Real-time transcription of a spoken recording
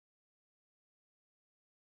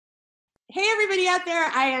Hey, everybody out there.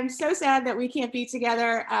 I am so sad that we can't be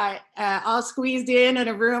together all squeezed in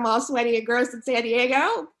a room all sweaty and gross in San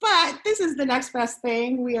Diego, but this is the next best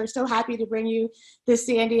thing. We are so happy to bring you this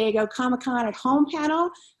San Diego Comic-Con at Home panel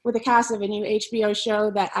with a cast of a new HBO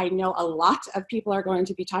show that I know a lot of people are going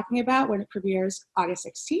to be talking about when it premieres August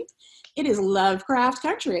 16th. It is Lovecraft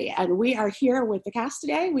Country, and we are here with the cast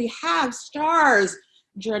today. We have stars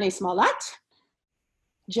Jurnee Smollett,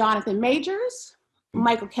 Jonathan Majors,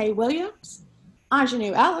 Michael K. Williams,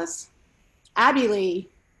 Aunjanue Ellis, Abbey Lee,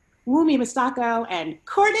 Wunmi Mosaku, and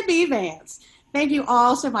Courtney B. Vance. Thank you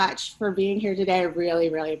all so much for being here today. I really,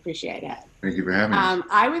 really appreciate it. Thank you for having us.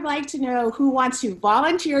 I would like to know who wants to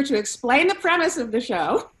volunteer to explain the premise of the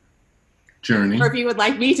show. Jurnee. Or if you would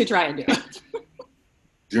like me to try and do it.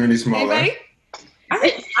 Jurnee Smollett. Anybody? I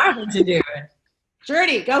think I want to do it.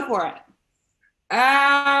 Jurnee, go for it.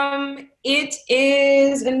 It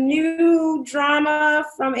is a new drama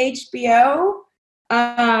from HBO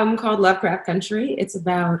called Lovecraft Country. It's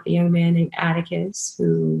about a young man named Atticus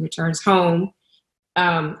who returns home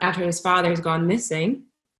after his father has gone missing.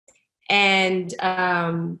 And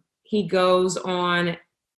he goes on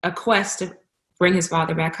a quest to bring his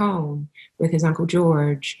father back home with his Uncle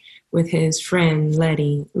George, with his friend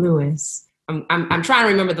Letty Lewis. I'm trying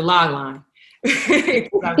to remember the log line. I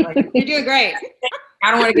was like, you're doing great.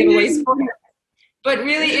 I don't want to give away spoilers. But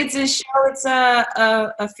really, it's a show. It's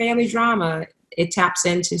a family drama. It taps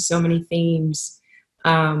into so many themes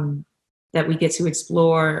that we get to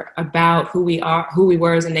explore about who we are, who we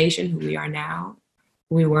were as a nation, who we are now,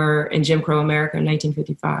 who we were in Jim Crow America in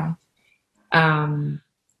 1955.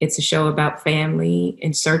 It's a show about family,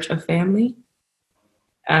 in search of family.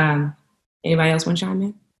 Anybody else want to chime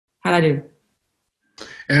in? How'd I do?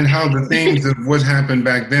 And how the themes of what happened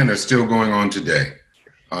back then are still going on today.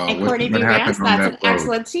 And Courtney B. Vance, that's an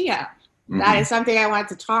excellent tee-up. Mm-hmm. That is something I want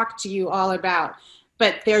to talk to you all about.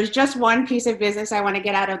 But there's just one piece of business I want to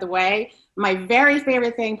get out of the way. My very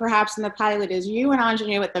favorite thing, perhaps, in the pilot is you and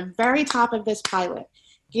Aunjanue at the very top of this pilot,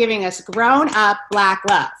 giving us grown-up Black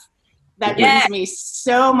love. That brings me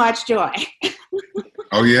so much joy.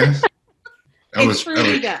 Oh, yes? It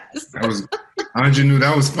truly does. Aunjanue,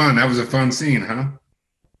 that was fun. That was a fun scene, huh?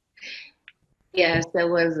 Yes, that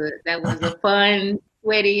was a fun,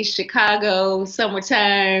 sweaty Chicago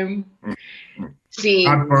summertime scene.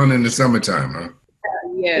 Hot fun in the summertime, huh?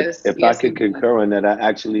 Yes. If I could concur on that,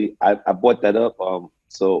 I brought that up.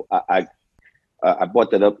 So I brought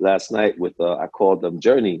that up last night with I called them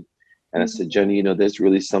Jurnee, and I said, Jurnee, there's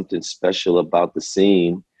really something special about the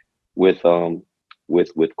scene with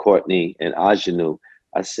Courtney and Aunjanue.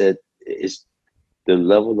 I said, it's the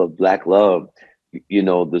level of Black love.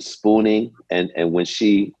 The spooning and when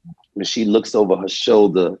she looks over her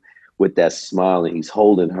shoulder with that smile and he's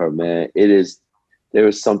holding her, man, there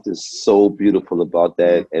is something so beautiful about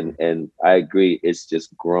that. And I agree. It's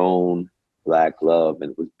just grown Black love.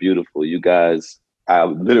 And it was beautiful. You guys, I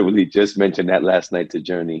literally just mentioned that last night to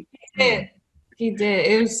Jurnee. He did.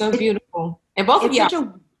 It was so beautiful. And both of y'all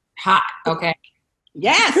are hot. Okay.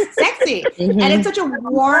 Yes. Sexy. And it's such a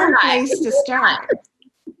warm place to start.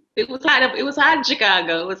 It was hot. It was hot in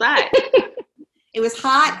Chicago. It was hot. It was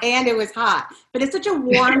hot and it was hot. But it's such a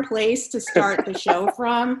warm place to start the show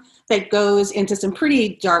from that goes into some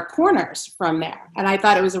pretty dark corners from there. And I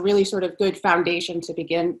thought it was a really sort of good foundation to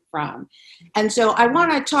begin from. And so I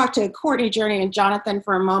want to talk to Courtney, Jurnee, and Jonathan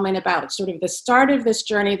for a moment about sort of the start of this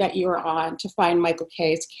journey that you were on to find Michael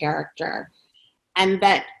K's character. And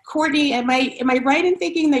that, Courtney, am I right in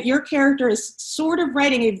thinking that your character is sort of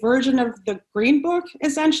writing a version of the Green Book,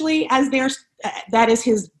 essentially, as that is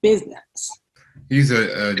his business? He's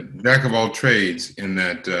a jack of all trades in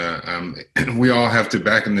that we all have to,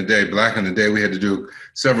 back in the day, we had to do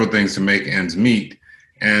several things to make ends meet.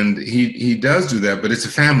 And he does do that, but it's a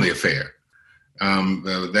family affair.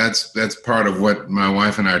 That's part of what my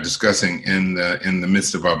wife and I are discussing in the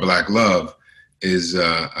midst of our Black love. Is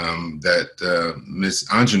that Miss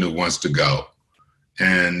Aunjanue wants to go.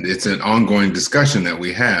 And it's an ongoing discussion that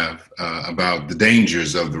we have about the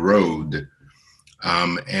dangers of the road.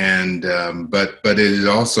 But it is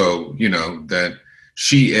also, that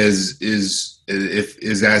she is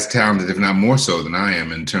as talented, if not more so than I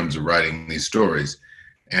am in terms of writing these stories.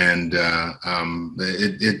 And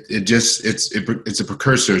it's a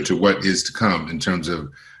precursor to what is to come in terms of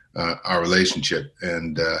our relationship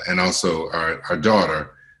and also our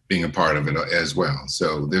daughter being a part of it as well.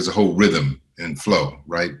 So there's a whole rhythm and flow,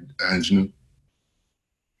 right, Aunjanue?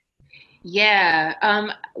 Yeah.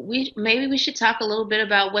 Maybe we should talk a little bit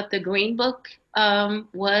about what the Green Book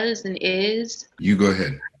was and is. You go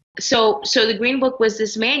ahead. So the Green Book was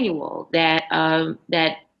this manual that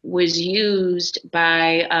was used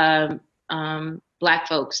by Black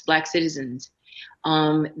folks, Black citizens,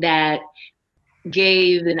 that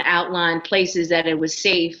gave and outlined places that it was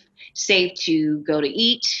safe to go to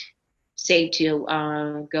eat, safe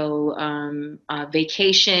to go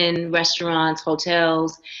vacation, restaurants,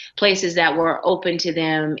 hotels, places that were open to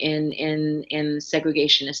them in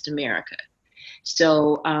segregationist America.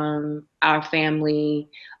 So our family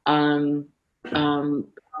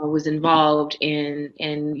was involved in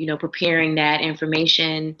preparing that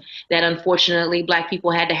information that unfortunately Black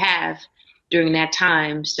people had to have during that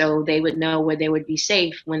time, so they would know where they would be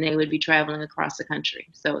safe when they would be traveling across the country.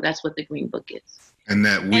 So that's what the Green Book is. And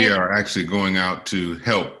that we are actually going out to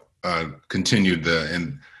help continue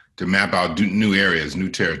to map out new areas, new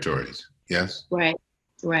territories. Yes? Right,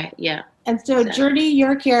 yeah. And so Jurnee,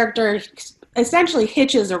 your character essentially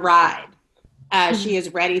hitches a ride. She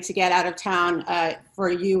is ready to get out of town. For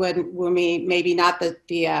you and Wunmi, maybe not the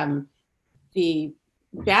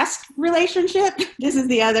best relationship. This is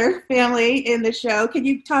the other family in the show. Can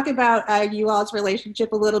you talk about you all's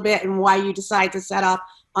relationship a little bit and why you decide to set off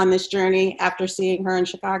on this journey after seeing her in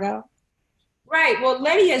Chicago? Right. Well,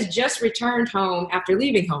 Letty has just returned home after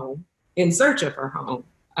leaving home in search of her home.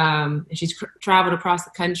 And she's traveled across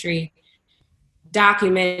the country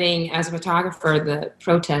documenting as a photographer the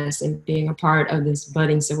protests and being a part of this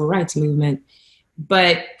budding civil rights movement.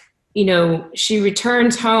 But, she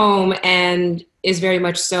returns home and is very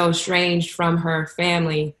much so estranged from her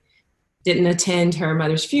family, didn't attend her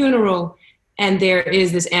mother's funeral. And there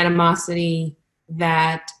is this animosity,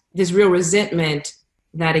 this real resentment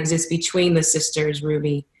that exists between the sisters,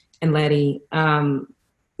 Ruby and Letty.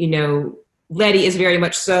 Letty is very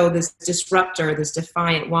much so this disruptor, this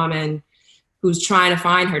defiant woman who's trying to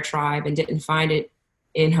find her tribe and didn't find it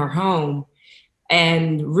in her home.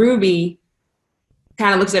 And Ruby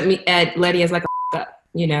kind of looks at Letty as like a up,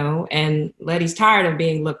 and Letty's tired of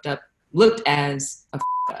being looked as a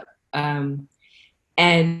up.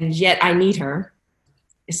 And yet I need her.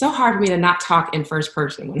 It's so hard for me to not talk in first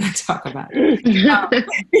person when I talk about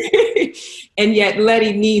it. And yet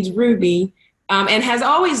Letty needs Ruby, and has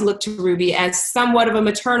always looked to Ruby as somewhat of a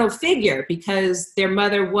maternal figure because their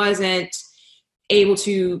mother wasn't able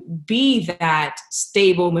to be that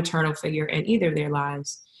stable maternal figure in either of their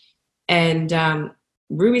lives. And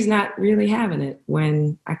Ruby's not really having it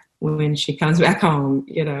when she comes back home.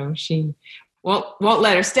 She won't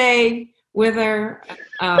let her stay with her.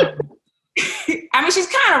 She's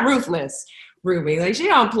kind of ruthless, Ruby. Like, she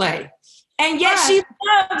don't play. And yet she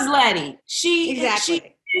loves Letty. She is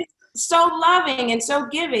so loving and so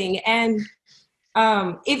giving. And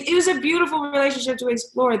it was a beautiful relationship to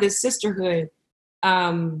explore, this sisterhood.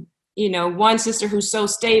 One sister who's so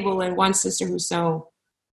stable and one sister who's so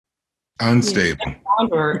unstable.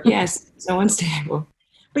 Yes, so unstable.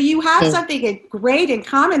 But you have something great in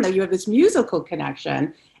common, though. You have this musical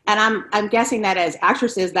connection, and I'm guessing that as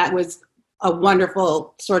actresses, that was a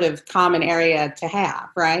wonderful sort of common area to have,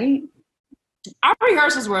 right? Our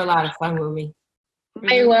rehearsals were a lot of fun with me.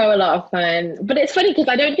 They were a lot of fun. But it's funny because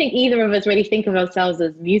I don't think either of us really think of ourselves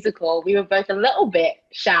as musical. We were both a little bit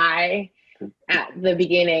shy at the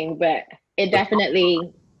beginning, but it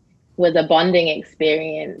definitely was a bonding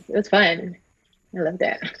experience. It was fun. I loved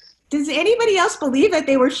it. Does anybody else believe that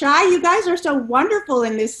they were shy? You guys are so wonderful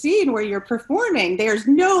in this scene where you're performing. There's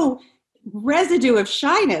no residue of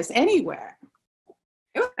shyness anywhere.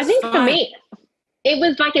 I think for me, it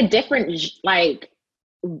was like a different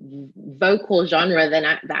vocal genre than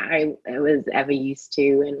I was ever used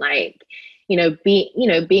to, and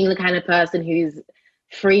being the kind of person who's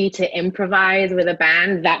free to improvise with a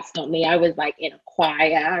band. That's not me. I was like in a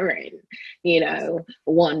choir and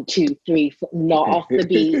 1, 2, 3, 4, not off the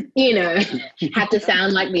beat, had to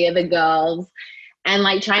sound like the other girls,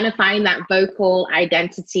 and trying to find that vocal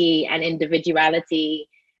identity and individuality,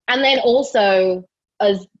 and then also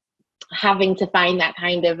as having to find that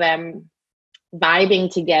kind of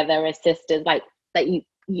vibing together as sisters, that you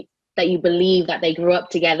believe that they grew up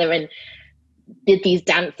together and did these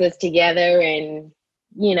dances together, and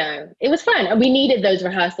it was fun. And we needed those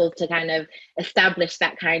rehearsals to kind of establish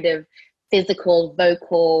that kind of physical,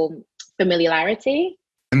 vocal familiarity.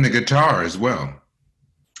 And the guitar as well.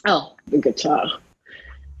 Oh, the guitar.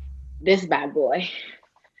 This bad boy.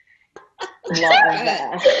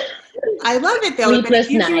 I love it, though. But it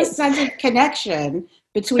gives you a sense of connection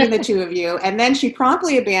between the two of you. And then she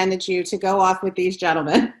promptly abandoned you to go off with these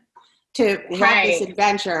gentlemen to have this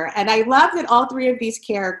adventure. And I love that all three of these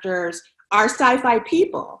characters are sci-fi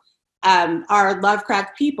people, are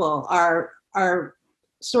Lovecraft people, are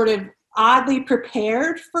sort of oddly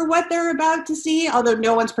prepared for what they're about to see, although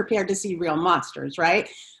no one's prepared to see real monsters, right?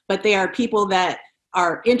 But they are people that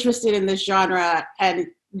are interested in this genre. And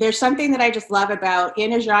there's something that I just love about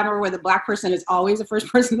in a genre where the Black person is always the first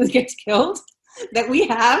person that gets killed, that we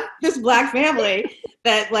have this Black family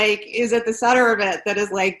that like is at the center of it, that is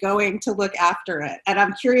like going to look after it. And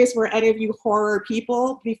I'm curious, were any of you horror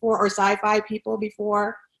people before or sci-fi people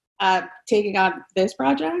before taking on this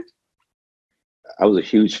project? I was a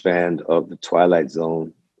huge fan of the Twilight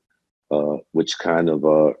Zone, which kind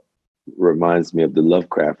of reminds me of the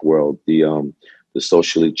Lovecraft world, the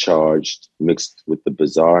socially charged mixed with the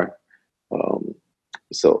bizarre.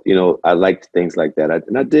 So, you know, I liked things like that.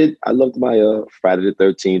 I loved my Friday the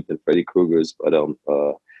 13th and Freddy Krueger's, but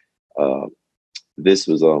this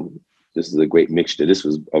is a great mixture. This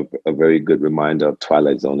was a very good reminder of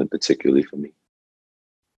Twilight Zone, and particularly for me.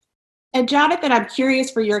 And Jonathan, I'm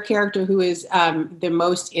curious for your character who is the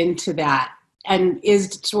most into that and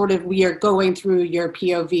is sort of, we are going through your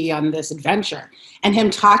POV on this adventure and him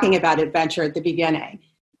talking about adventure at the beginning.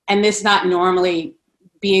 And this not normally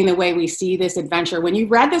being the way we see this adventure. When you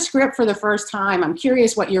read the script for the first time, I'm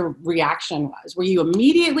curious what your reaction was. Were you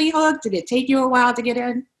immediately hooked? Did it take you a while to get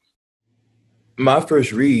in? My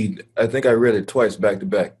first read, I think I read it twice back to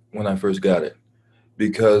back when I first got it,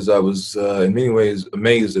 because I was in many ways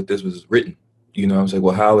amazed that this was written. You know, I was like,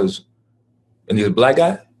 well, and he's a Black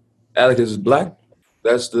guy? Atticus is Black?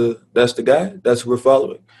 That's the guy? That's who we're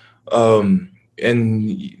following.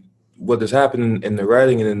 And what has happened in the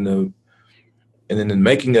writing and in the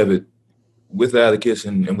making of it with Atticus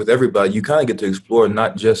and with everybody, you kind of get to explore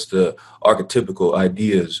not just the archetypical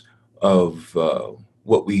ideas of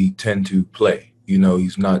what we tend to play. You know,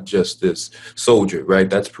 he's not just this soldier, right?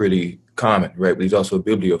 That's pretty common, right? But he's also a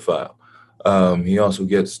bibliophile. He also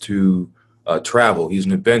gets to travel. He's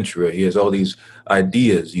an adventurer. He has all these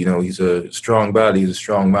ideas. You know, he's a strong body, he's a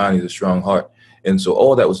strong mind, he's a strong heart. And so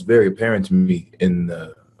all that was very apparent to me in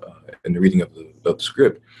the reading of the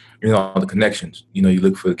script. You know, all the connections. You know, you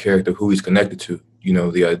look for the character, who he's connected to. You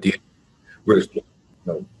know, the idea,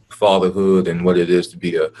 fatherhood, and what it is to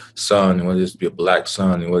be a son, and what it is to be a Black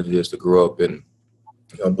son, and what it is to grow up in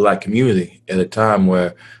a Black community at a time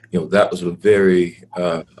where, you know, that was a very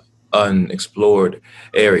unexplored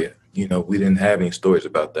area. You know, we didn't have any stories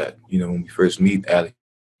about that. You know, when we first meet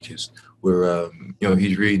Atticus, we're, you know,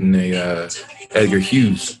 he's reading a Edgar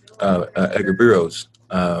Burroughs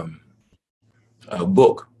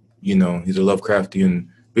book. You know, he's a Lovecraftian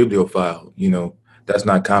bibliophile. You know, that's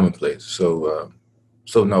not commonplace. So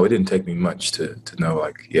no, it didn't take me much to know,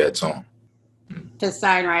 like, yeah, it's on. To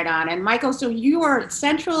sign right on. And Michael, so you are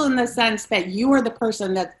central in the sense that you are the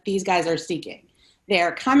person that these guys are seeking.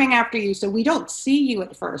 They're coming after you, so we don't see you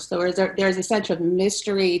at first. So there's a sense of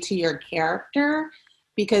mystery to your character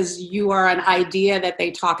because you are an idea that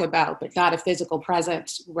they talk about, but not a physical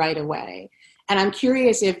presence right away. And I'm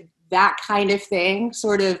curious if that kind of thing,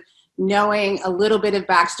 sort of knowing a little bit of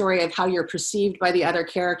backstory of how you're perceived by the other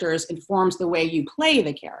characters, informs the way you play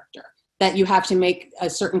the character, that you have to make a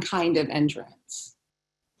certain kind of entrance.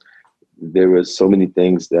 There were so many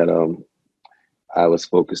things that I was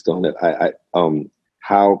focused on, that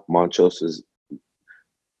how Montrose was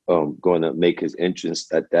going to make his entrance,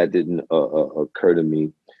 that didn't occur to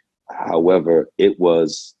me. However, it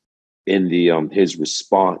was in his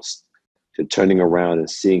response to turning around and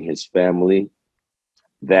seeing his family,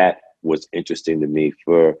 that was interesting to me.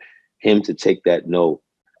 For him to take that note,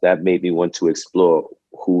 that made me want to explore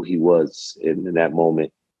who he was in that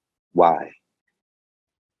moment. Why?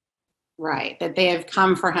 Right, that they have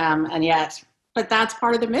come for him, and yet, but that's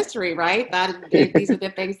part of the mystery, right? These are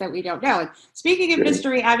the things that we don't know. And speaking of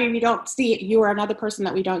mystery, Abbey, we don't see, you are another person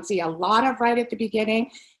that we don't see a lot of right at the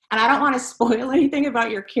beginning. And I don't want to spoil anything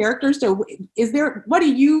about your character. So what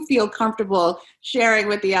do you feel comfortable sharing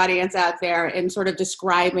with the audience out there in sort of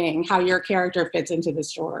describing how your character fits into the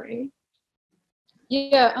story?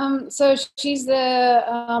 Yeah, so she's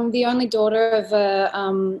the only daughter of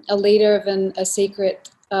a leader of a secret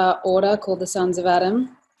order called the Sons of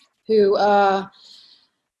Adam, who are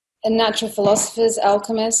natural philosophers,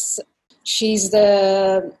 alchemists. She's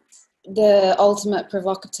the ultimate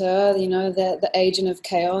provocateur, you know, the agent of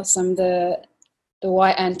chaos. I'm the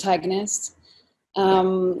white antagonist.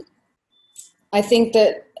 I think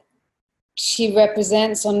that she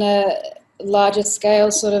represents on a larger scale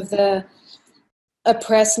sort of the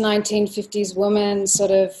oppressed 1950s woman,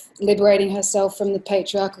 sort of liberating herself from the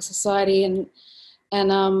patriarchal society and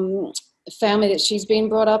family that she's been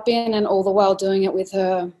brought up in, and all the while doing it with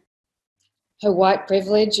her white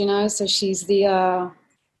privilege, you know. So she's the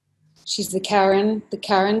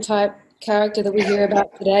Karen type character that we hear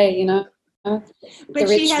about today, you know. But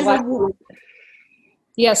she has a war.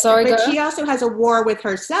 Yeah, sorry. But she also has a war with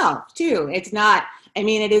herself too. It's not. I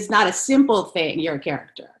mean, it is not a simple thing. Your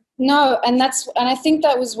character. No, and I think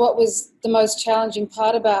that was what was the most challenging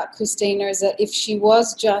part about Christina, is that if she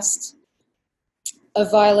was just a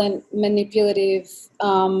violent, manipulative,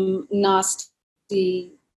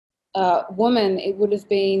 nasty woman, it would have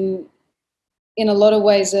been, in a lot of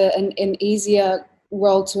ways, an easier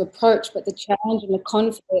role to approach. But the challenge and the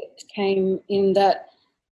conflict came in that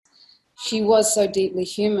she was so deeply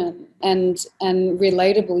human and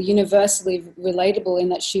relatable, universally relatable, in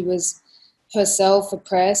that she was herself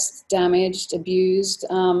oppressed, damaged, abused,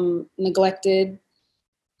 neglected,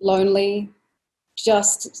 lonely,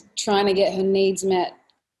 just trying to get her needs met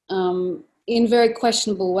in very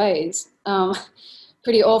questionable ways,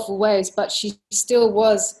 pretty awful ways, but she still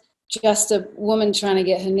was just a woman trying to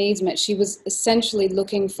get her needs met. She was essentially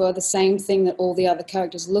looking for the same thing that all the other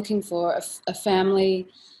characters are looking for, a family,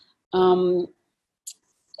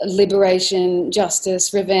 liberation,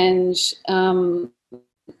 justice, revenge,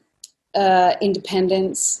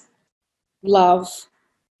 independence, love.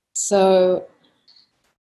 So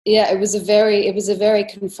yeah, it was a very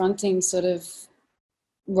confronting sort of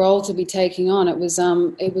role to be taking on. It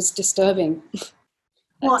was disturbing.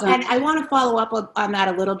 Well, and I want to follow up on that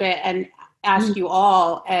a little bit and ask you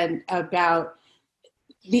all and about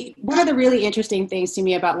one of the really interesting things to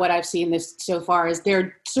me about what I've seen this so far is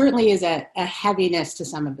there certainly is a heaviness to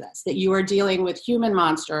some of this, that you are dealing with human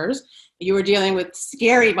monsters, you are dealing with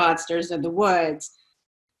scary monsters in the woods,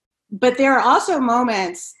 but there are also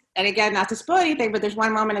moments, and again, not to spoil anything, but there's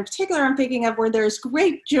one moment in particular I'm thinking of where there's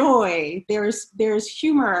great joy, there's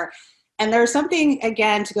humor, and there's something,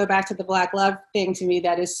 again, to go back to the Black love thing to me,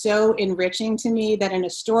 that is so enriching to me, that in a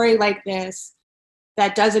story like this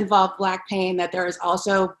that does involve Black pain, that there is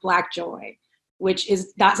also Black joy, which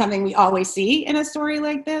is not something we always see in a story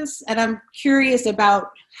like this. And I'm curious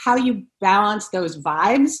about how you balance those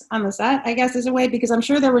vibes on the set, I guess, is a way, because I'm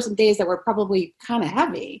sure there were some days that were probably kind of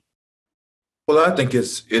heavy. Well, I think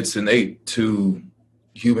it's innate to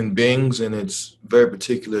human beings, and it's very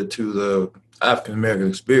particular to the African American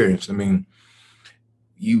experience. I mean,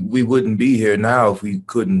 we wouldn't be here now if we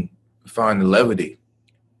couldn't find the levity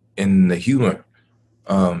in the humor,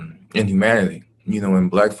 in humanity. You know,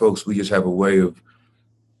 and Black folks, we just have a way of,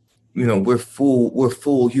 you know, we're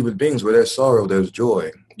full human beings. Where there's sorrow, there's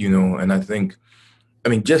joy. You know, and I think, I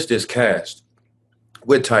mean, just this cast,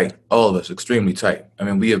 we're tight, all of us, extremely tight. I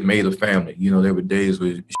mean, we have made a family. You know, there were days where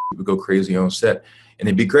we would go crazy on set, and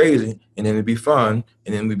it'd be crazy, and then it'd be fun,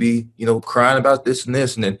 and then we'd be, you know, crying about this and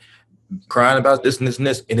this, and then crying about this and this and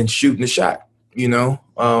this, and then shooting the shot, you know?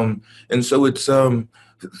 And so it's, not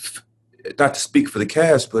to speak for the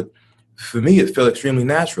cast, but for me, it felt extremely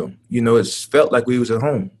natural. You know, it felt like we was at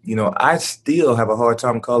home. You know, I still have a hard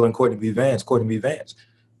time calling Courtney B. Vance.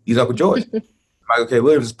 He's Uncle George. Michael K.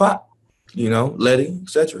 Williams is Pop. You know, Letty,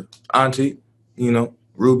 etc. Auntie, you know,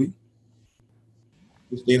 Ruby,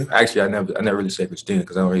 Christina. Actually, I never really say Christina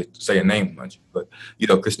because I don't really say a name much. But you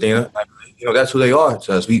know, Christina, you know, that's who they are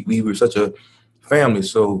to us. We were such a family.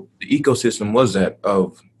 So the ecosystem was that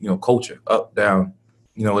of, you know, culture, up, down,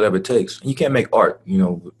 you know, whatever it takes. And you can't make art, you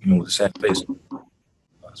know, with a sad face.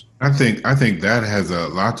 I think that has a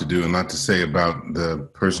lot to do and a lot to say about the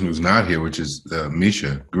person who's not here, which is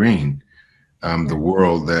Misha Green. The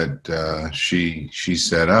world that she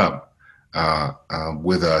set up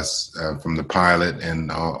with us from the pilot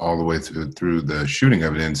and all the way through the shooting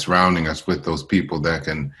of it, and surrounding us with those people that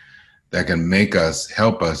can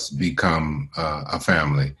help us become a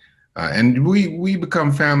family, and we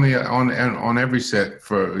become family on every set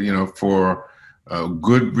for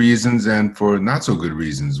good reasons and for not so good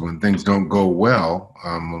reasons. When things don't go well,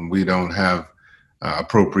 when we don't have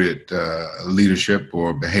appropriate leadership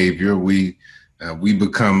or behavior, we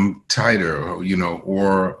become tighter, you know,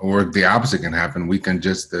 or the opposite can happen.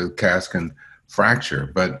 The cast can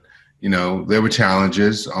fracture. But you know, there were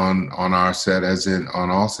challenges on our set, as in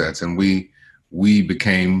on all sets, and we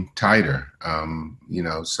became tighter. You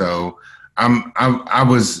know, so I'm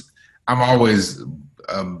always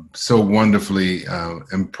so wonderfully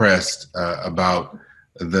impressed about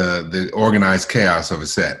the organized chaos of a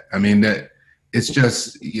set. I mean, it's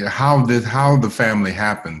just, you know, how the family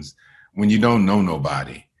happens when you don't know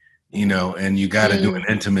nobody, you know, and you got to do an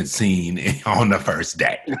intimate scene on the first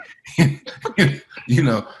day. You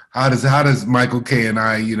know, how does Michael K. and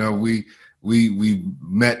I, you know, we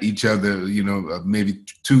met each other, you know, maybe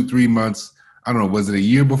 2-3 months. I don't know, was it a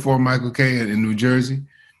year before Michael K. in New Jersey?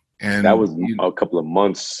 And that was a couple of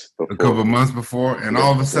months before. And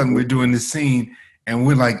all of a sudden we're doing this scene, and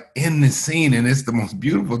we're like in the scene, and it's the most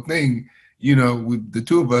beautiful thing. You know, the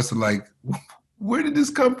two of us are like, where did this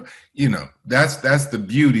come from? You know, that's the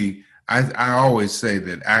beauty. I always say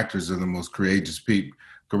that actors are the most courageous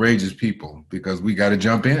people because we got to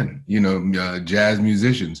jump in. You know, jazz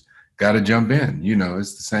musicians got to jump in. You know,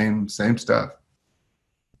 it's the same stuff.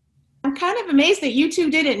 I'm kind of amazed that you two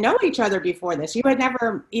didn't know each other before this. You had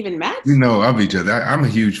never even met? We know of each other. I'm a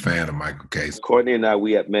huge fan of Michael Case. Courtney and I,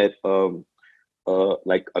 we had met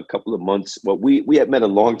like a couple of months. Well, we had met a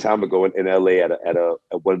long time ago in LA at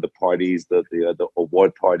one of the parties, the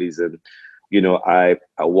award parties, and you know, I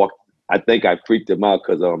walked. I think I freaked him out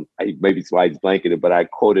because maybe it's why he's blanking it, but I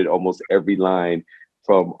quoted almost every line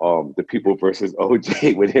from The People versus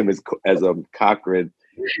OJ with him as Cochran,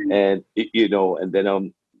 and you know, and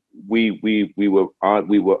then we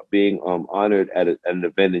were being honored at an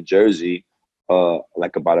event in Jersey,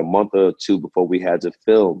 like about a month or two before we had to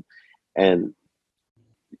film, and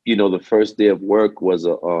you know, the first day of work was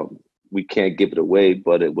we can't give it away,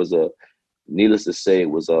 but it was needless to say, it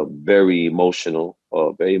was a very emotional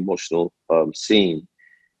scene,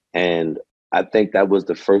 and I think that was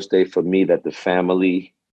the first day for me that the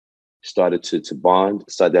family started to bond.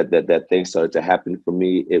 So that thing started to happen for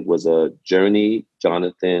me. It was a Jurnee,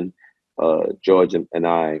 Jonathan, George, and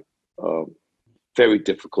I. Very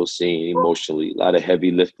difficult scene emotionally, a lot of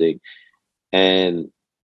heavy lifting, and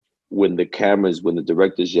when the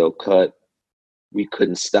directors yelled cut, we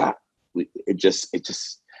couldn't stop. It just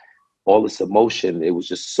all this emotion. It was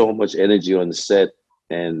just so much energy on the set,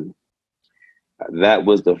 and that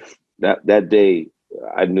was that day.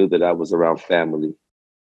 I knew that I was around family.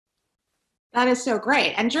 That is so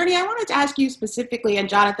great. And Jurnee, I wanted to ask you specifically, and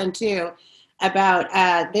Jonathan too,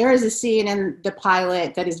 about there is a scene in the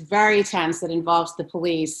pilot that is very tense that involves the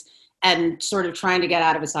police and sort of trying to get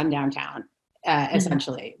out of a sundown town,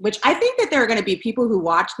 essentially, which I think that there are going to be people who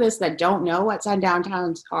watch this that don't know what sundown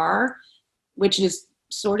towns are, which is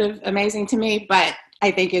sort of amazing to me, but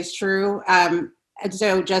I think is true. And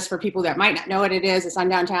so just for people that might not know what it is, a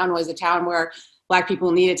sundown town was a town where Black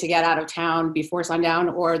people needed to get out of town before sundown,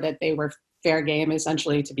 or that they were fair game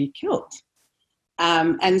essentially to be killed.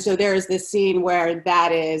 And so there is this scene where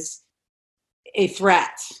that is a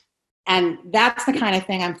threat. And that's the kind of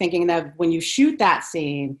thing I'm thinking of when you shoot that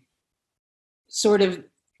scene. Sort of,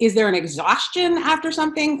 is there an exhaustion after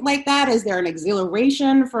something like that? Is there an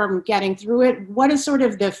exhilaration from getting through it? What is sort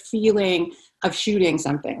of the feeling of shooting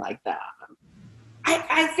something like that?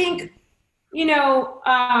 I think, you know,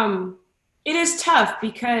 it is tough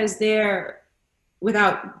because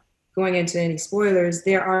without going into any spoilers,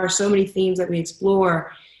 there are so many themes that we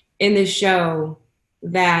explore in this show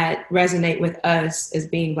that resonate with us as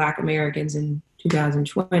being Black Americans in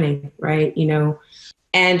 2020, right? You know,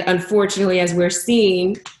 and unfortunately, as we're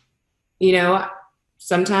seeing, you know,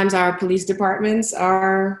 sometimes our police departments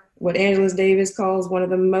are what Angela Davis calls one of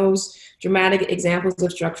the most dramatic examples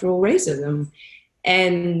of structural racism.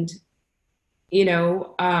 And, you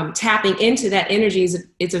know, tapping into that energy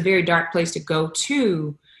it's a very dark place to go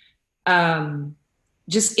to.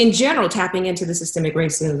 Just in general, tapping into the systemic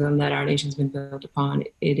racism that our nation's been built upon.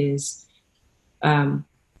 It is,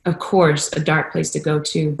 of course, a dark place to go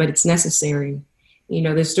to, but it's necessary. You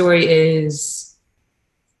know, the story is,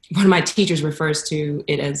 one of my teachers refers to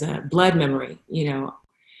it as a blood memory, you know,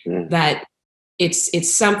 that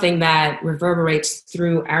it's something that reverberates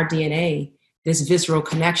through our DNA, this visceral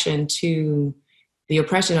connection to the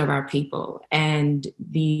oppression of our people. And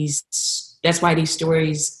that's why these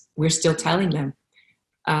stories, we're still telling them.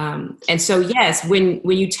 And so, yes, when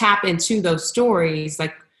you tap into those stories,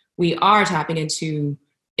 like we are tapping into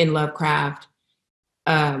in Lovecraft,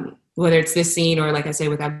 whether it's this scene or, like I say,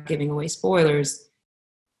 without giving away spoilers,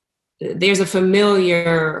 there's a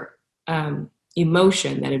familiar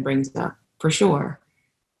emotion that it brings up, for sure.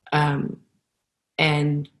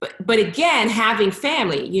 But again, having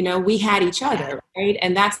family, you know, we had each other, right?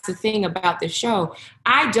 And that's the thing about this show.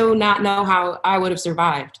 I do not know how I would have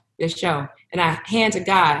survived this show. And I, hand to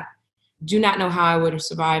God, do not know how I would have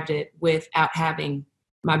survived it without having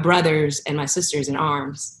my brothers and my sisters in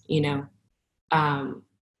arms, you know,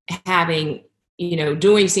 having, you know,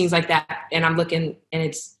 doing scenes like that. And I'm looking and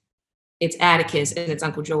it's Atticus and it's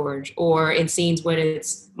Uncle George, or in scenes when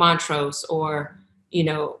it's Montrose or, you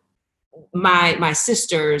know, my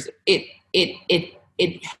sisters, it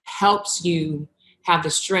helps you have the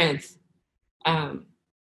strength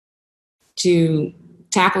to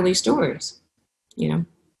tackle these stories, you know?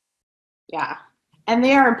 Yeah. And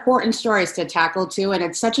they are important stories to tackle too. And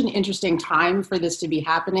it's such an interesting time for this to be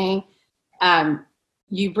happening.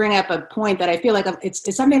 You bring up a point that I feel like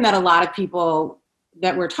it's something that a lot of people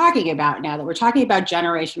that we're talking about now, that we're talking about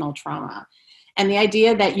generational trauma. And the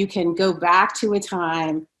idea that you can go back to a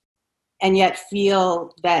time and yet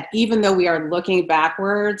feel that even though we are looking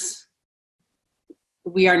backwards,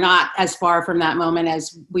 we are not as far from that moment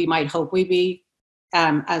as we might hope we be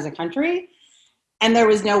as a country. And there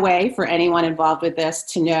was no way for anyone involved with this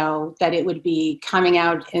to know that it would be coming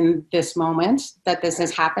out in this moment, that this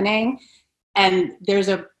is happening. And there's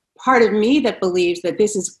a part of me that believes that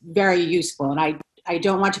this is very useful. And I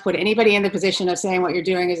don't want to put anybody in the position of saying what you're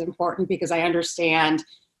doing is important, because I understand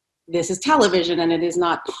this is television and it is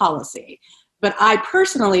not policy. But I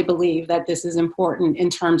personally believe that this is important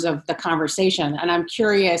in terms of the conversation. And I'm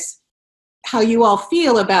curious how you all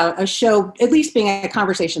feel about a show at least being a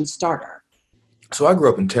conversation starter. So I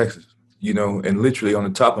grew up in Texas, and literally on the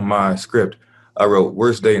top of my script, I wrote,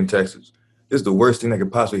 worst day in Texas. This is the worst thing that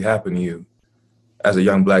could possibly happen to you as a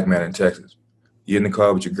young black man in Texas. You're in the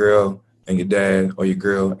car with your girl and your dad, or your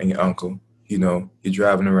girl and your uncle, you're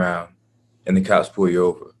driving around and the cops pull you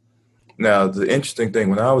over. Now, the interesting thing,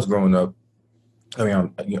 when I was growing up,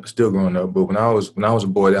 I'm still growing up, but when I was a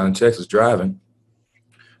boy down in Texas driving,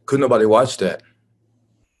 couldn't nobody watch that.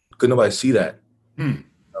 Couldn't nobody see that.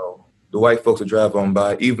 The white folks would drive on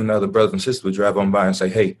by, even the other brothers and sisters would drive on by and say,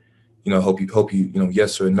 hey, hope you,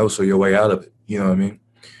 yes sir, no sir, your way out of it. You know what I mean?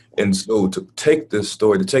 And so to take this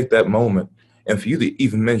story, to take that moment, and for you to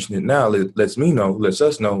even mention it now, lets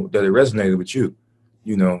us know that it resonated with you.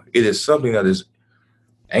 It is something that is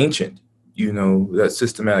ancient, that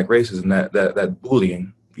systematic racism, that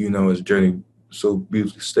bullying, as Jurnee so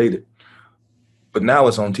beautifully stated. But now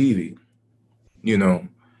it's on TV,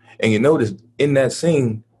 and you notice in that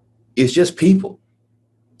scene, it's just people.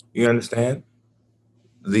 You understand?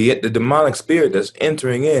 The demonic spirit that's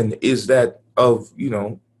entering in is that of,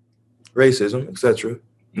 racism, etc.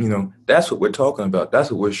 That's what we're talking about. That's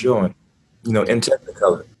what we're showing, in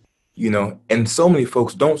Technicolor. And so many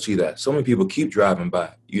folks don't see that. So many people keep driving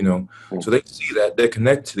by, So they see that. They're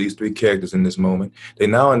connected to these three characters in this moment. They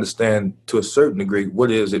now understand to a certain degree what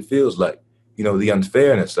it feels like, the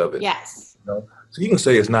unfairness of it. Yes. So you can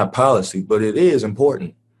say it's not policy, but it is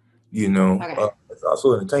important. Okay. It's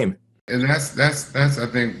also entertainment. And that's I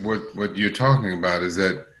think what you're talking about is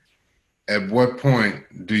that at what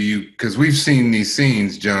point do you, because we've seen these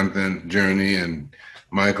scenes, Jonathan, Jurnee, and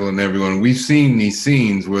Michael and everyone, we've seen these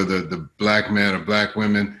scenes where the black man or black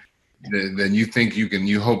women, then you think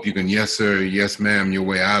you hope you can, yes sir, yes ma'am, your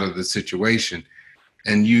way out of the situation.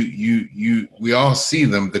 And we all see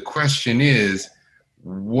them. The question is,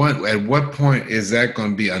 at what point is that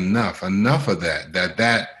going to be enough of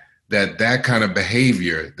that kind of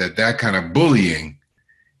behavior, that kind of bullying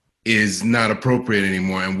is not appropriate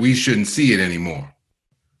anymore, and we shouldn't see it anymore.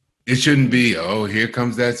 It shouldn't be, oh, here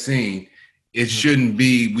comes that scene. It shouldn't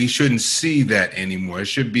be, we shouldn't see that anymore. It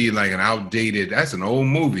should be like an outdated, that's an old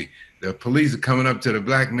movie. The police are coming up to the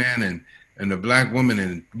black man and the black woman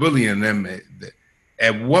and bullying them.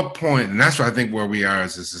 At what point, and that's what I think where we are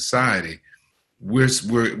as a society, we're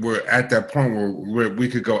at that point where we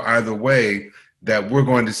could go either way, that we're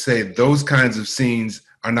going to say those kinds of scenes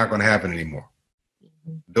are not going to happen anymore.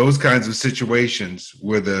 Those kinds of situations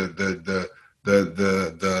where the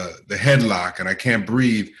headlock and I can't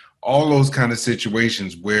breathe, all those kind of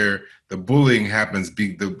situations where the bullying happens,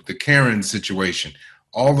 the Karen situation,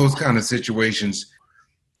 all those kind of situations,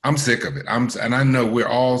 I'm sick of it. And I know we're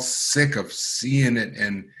all sick of seeing it,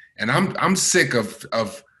 and I'm sick of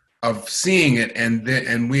seeing it,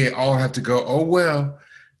 and we all have to go, oh well,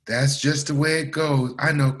 that's just the way it goes.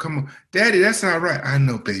 I know. Come on, Daddy, that's not right. I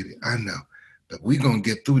know, baby. I know. But we're going to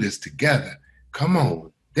get through this together. Come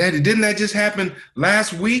on. Daddy, didn't that just happen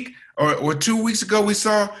last week or 2 weeks ago? We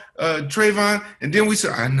saw Trayvon, and then we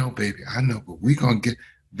saw, I know, baby. I know. But we're going to get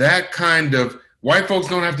that kind of, white folks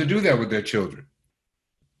don't have to do that with their children.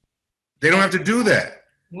 They don't have to do that.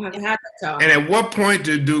 And at what point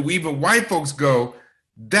do even white folks go,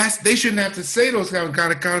 they shouldn't have to say those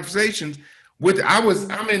kind of conversations.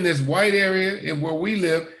 I'm in this white area where we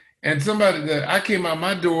live, and I came out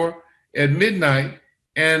my door at midnight,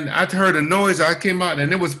 and I heard a noise. I came out,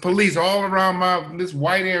 and there was police all around this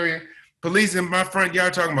white area, police in my front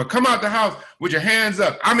yard talking about, come out the house with your hands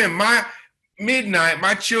up. I'm in my midnight,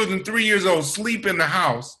 my children 3 years old sleep in the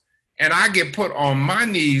house, and I get put on my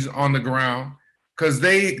knees on the ground because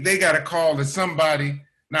they got a call that somebody,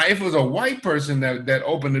 now if it was a white person that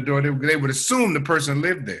opened the door, they would assume the person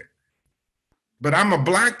lived there. But I'm a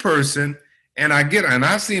black person, and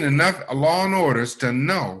I've seen enough Law and Orders to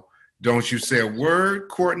know, don't you say a word,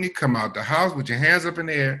 Courtney, come out the house with your hands up in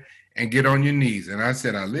the air and get on your knees. And I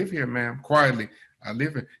said, I live here, ma'am, quietly. I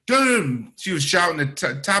live here. She was shouting at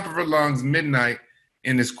the top of her lungs midnight,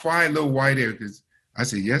 in this quiet little white area. Because I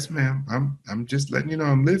said, yes, ma'am. I'm just letting you know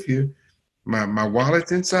I live here. My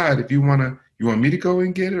wallet's inside. If you want me to go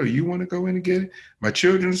and get it, or you want to go in and get it? My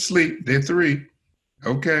children are asleep. They're 3.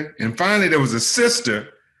 Okay. And finally, there was a sister,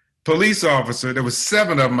 police officer. There was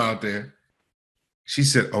 7 of them out there. She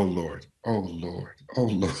said, oh, Lord, oh, Lord, oh,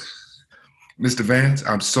 Lord. Mr. Vance,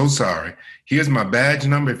 I'm so sorry. Here's my badge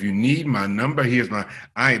number. If you need my number, she said,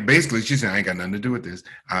 I ain't got nothing to do with this.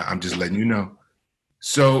 I'm just letting you know.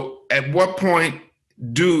 So at what point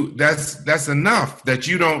that's enough that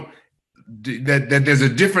you don't, that there's a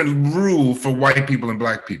different rule for white people and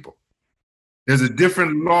black people. There's a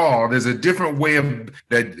different law. There's a different way of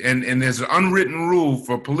that, and there's an unwritten rule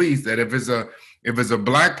for police that if it's a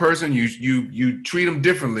black person, you treat them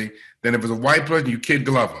differently than if it's a white person, you kid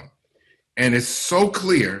glove them. And it's so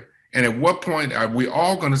clear. And at what point are we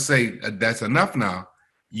all going to say that's enough now?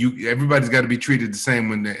 Everybody's got to be treated the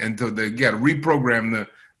same until they got to reprogram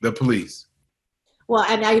the police. Well,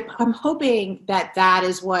 and I'm hoping that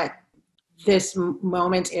is what this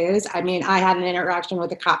moment is. I mean, I had an interaction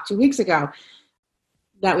with a cop 2 weeks ago.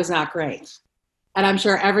 That was not great. And I'm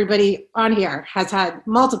sure everybody on here has had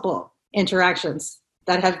multiple interactions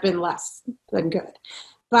that have been less than good.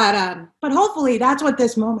 But hopefully that's what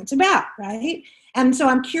this moment's about, right? And so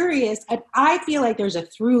I'm curious, I feel like there's a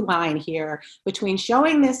through line here between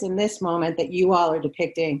showing this in this moment that you all are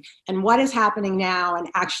depicting and what is happening now and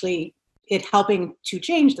actually it helping to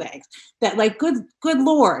change things. That like, good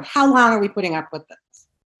Lord, how long are we putting up with this?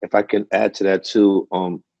 If I can add to that too,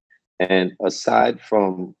 and aside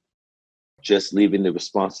from just leaving the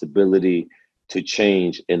responsibility to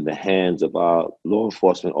change in the hands of our law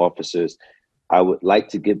enforcement officers, I would like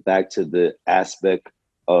to get back to the aspect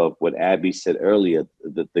of what Abbey said earlier,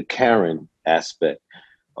 the Karen aspect.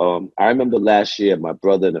 I remember last year, my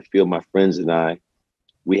brother and a few of my friends and I,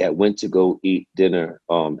 we had went to go eat dinner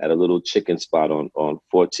at a little chicken spot on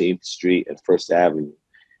 14th Street and First Avenue.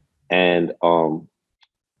 And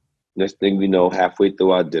next thing we know, halfway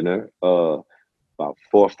through our dinner, about 4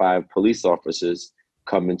 or 5 police officers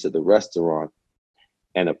come into the restaurant.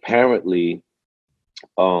 And apparently,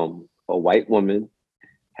 a white woman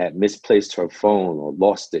had misplaced her phone or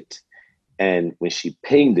lost it. And when she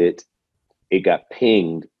pinged it, it got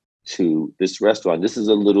pinged to this restaurant. This is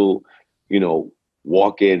a little,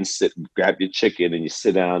 walk in, sit, grab your chicken, and you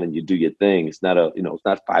sit down and you do your thing. It's not it's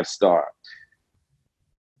not 5-star.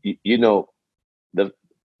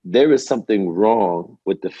 There is something wrong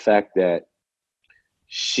with the fact that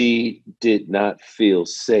she did not feel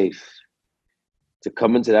safe to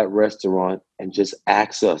come into that restaurant and just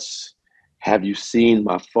ask us, have you seen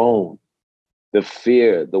my phone? The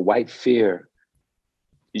fear, the white fear,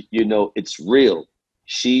 it's real.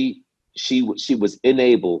 She was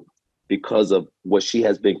enabled because of what she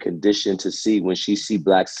has been conditioned to see when she see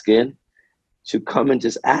black skin, to come and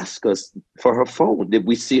just ask us for her phone. Did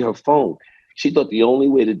we see her phone? She thought the only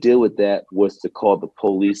way to deal with that was to call the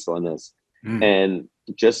police on us. Mm. And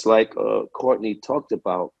just like Courtney talked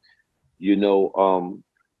about,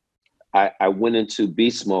 I went into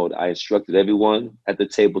beast mode. I instructed everyone at the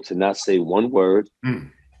table to not say one word.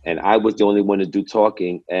 Mm. And I was the only one to do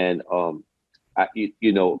talking. And,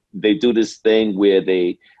 they do this thing where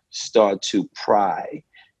they start to pry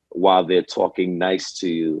while they're talking nice to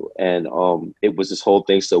you. And it was this whole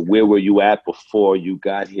thing. So where were you at before you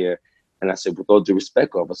got here? And I said, with all due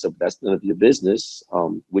respect, officer, that's none of your business.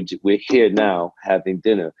 We're here now having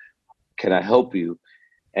dinner. Can I help you?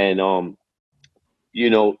 And,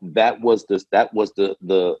 that was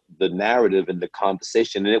the narrative in the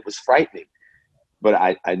conversation, and it was frightening. But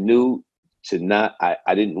I knew to not,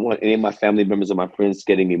 I didn't want any of my family members or my friends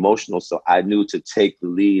getting emotional. So I knew to take the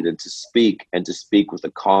lead and to speak with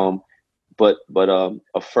a calm, but a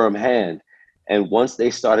firm hand. And once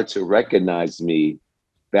they started to recognize me,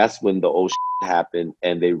 that's when the old shit happened,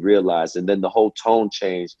 and they realized, and then the whole tone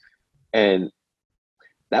changed. And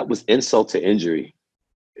that was insult to injury.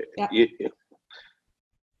 Yeah.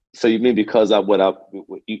 So you mean because of what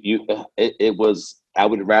it was,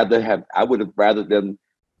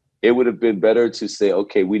 it would have been better to say,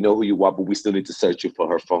 okay, we know who you are, but we still need to search you for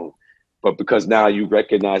her phone. But because now you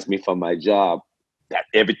recognize me from my job, that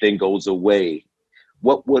everything goes away.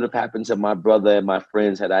 What would have happened to my brother and my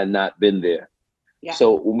friends had I not been there? Yeah.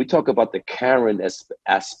 So when we talk about the Karen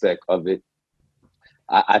aspect of it,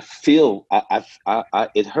 I feel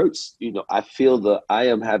it hurts. I feel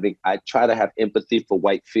I try to have empathy for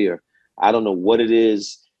white fear. I don't know what it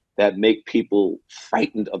is that make people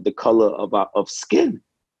frightened of the color of skin.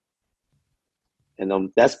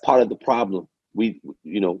 And that's part of the problem. We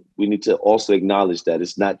need to also acknowledge that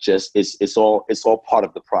it's not just, it's all part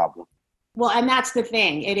of the problem. Well, and that's the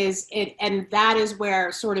thing. And that is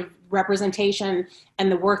where sort of representation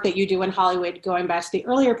and the work that you do in Hollywood, going back to the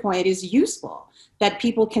earlier point, is useful. That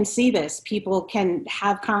people can see this, people can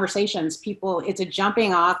have conversations, it's a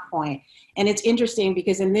jumping off point. And it's interesting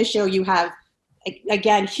because in this show you have,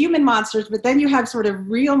 again, human monsters, but then you have sort of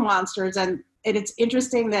real monsters, and it's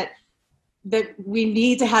interesting that we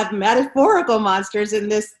need to have metaphorical monsters in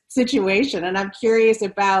this situation. And I'm curious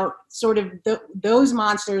about sort of those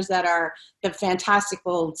monsters that are the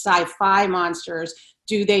fantastical sci-fi monsters.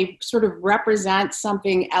 Do they sort of represent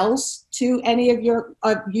something else to any of you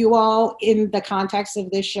all in the context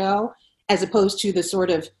of this show, as opposed to the sort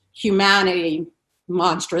of humanity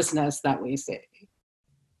monstrousness that we see?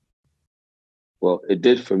 Well, it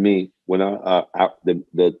did for me when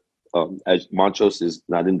as Montrose is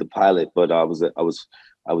not in the pilot, but I was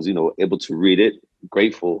able to read it,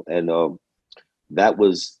 grateful, and that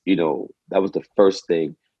was the first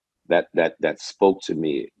thing that spoke to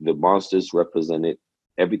me. The monsters represented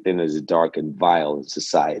everything that is dark and vile in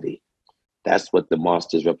society. That's what the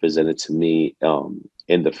monsters represented to me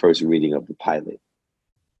in the first reading of the pilot.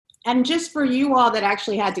 And just for you all that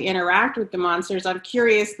actually had to interact with the monsters, I'm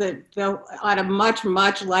curious that on a much,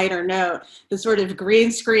 much lighter note, the sort of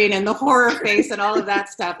green screen and the horror face and all of that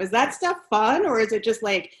stuff, is that stuff fun, or is it just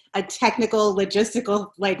like a technical,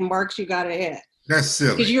 logistical, like, marks you got to hit? That's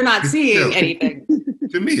silly. Because you're not seeing anything.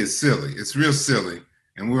 To me, it's silly. It's real silly.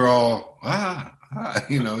 And we're all,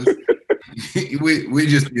 we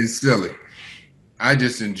just being silly. I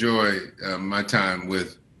just enjoy my time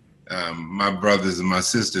with my brothers and my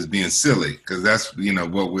sisters being silly, because that's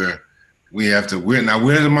what we have to. Where's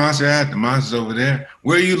the monster at? The monster's over there.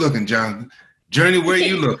 Where are you looking, Jonathan? Jurnee, where are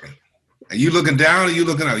you looking? Are you looking down? Or are you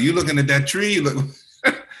looking up? Are you looking at that tree? We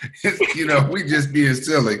just being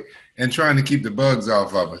silly and trying to keep the bugs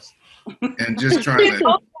off of us, and just trying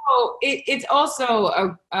to. It's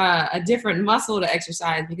also a different muscle to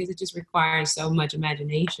exercise, because it just requires so much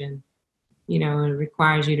imagination. It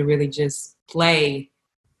requires you to really just play.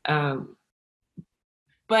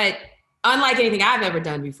 But unlike anything I've ever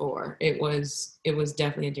done before, it was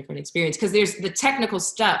definitely a different experience, because there's the technical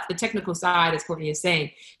stuff, the technical side, as Courtney is saying,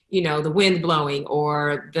 the wind blowing,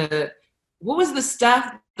 or what was the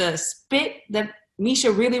stuff, the spit that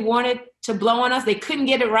Misha really wanted to blow on us? They couldn't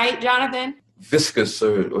get it right, Jonathan? Viscous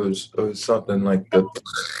or something like that.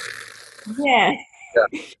 Yeah.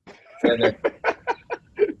 And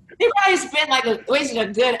they probably wasted a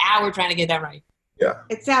good hour trying to get that right. Yeah.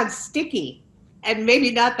 It sounds sticky and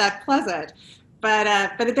maybe not that pleasant, but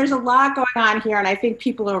there's a lot going on here, and I think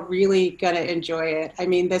people are really going to enjoy it. I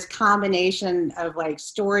mean, this combination of like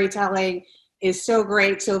storytelling is so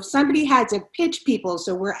great. So if somebody had to pitch people,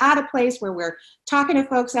 so we're at a place where we're talking to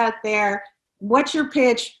folks out there, what's your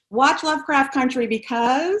pitch? Watch Lovecraft Country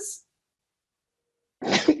because,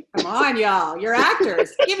 come on, y'all, you're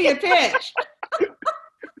actors. Give me a pitch.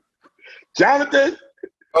 Jonathan.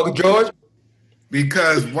 Uncle George.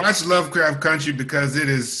 Because watch Lovecraft Country because it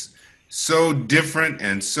is so different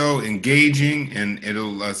and so engaging, and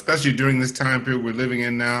it'll, especially during this time period we're living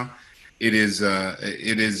in now, it is,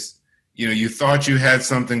 you thought you had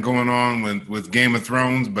something going on with Game of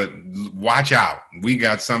Thrones, but watch out. We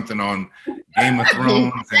got something on Game of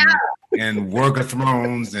Thrones and Work of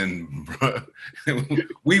Thrones, and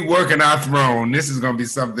we working our throne. This is going to be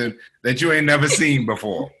something that you ain't never seen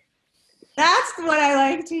before. That's what I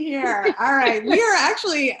like to hear. All right. We are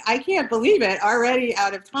actually, I can't believe it, already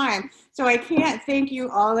out of time. So I can't thank you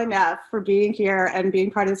all enough for being here and being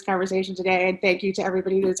part of this conversation today. And thank you to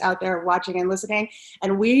everybody who's out there watching and listening.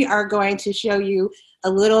 And we are going to show you a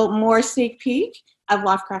little more sneak peek of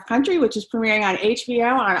Lovecraft Country, which is premiering on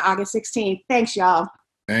HBO on August 16th. Thanks, y'all.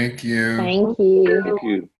 Thank you. Thank you. Thank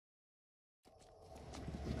you.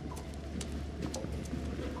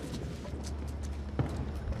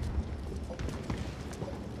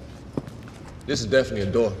 This is definitely a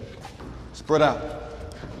door. Spread out.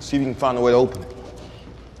 See if you can find a way to open it.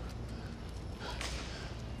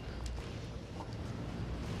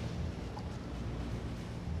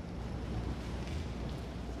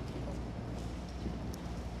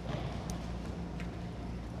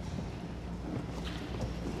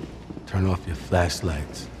 Turn off your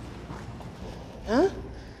flashlights. Huh?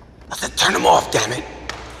 I said turn them off, damn it!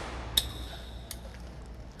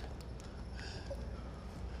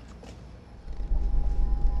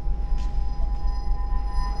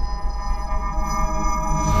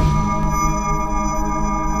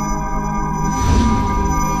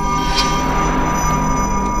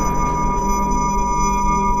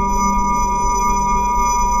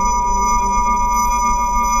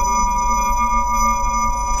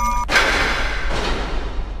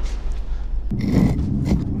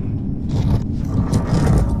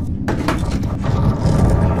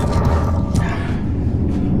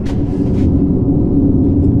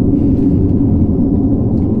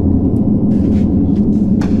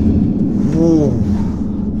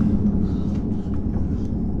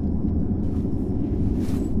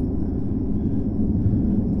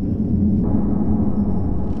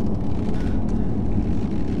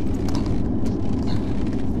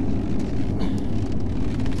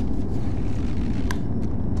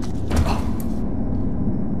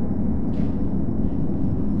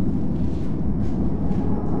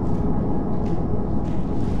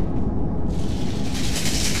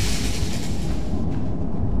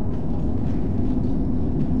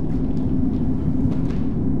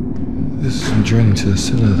 journey to the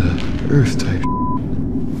center of the earth type.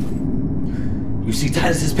 You see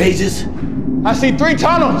Titus's pages? I see 3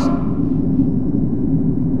 tunnels!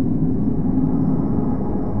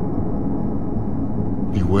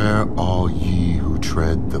 Beware all ye who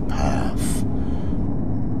tread the path.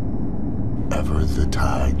 Ever the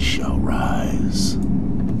tide shall rise.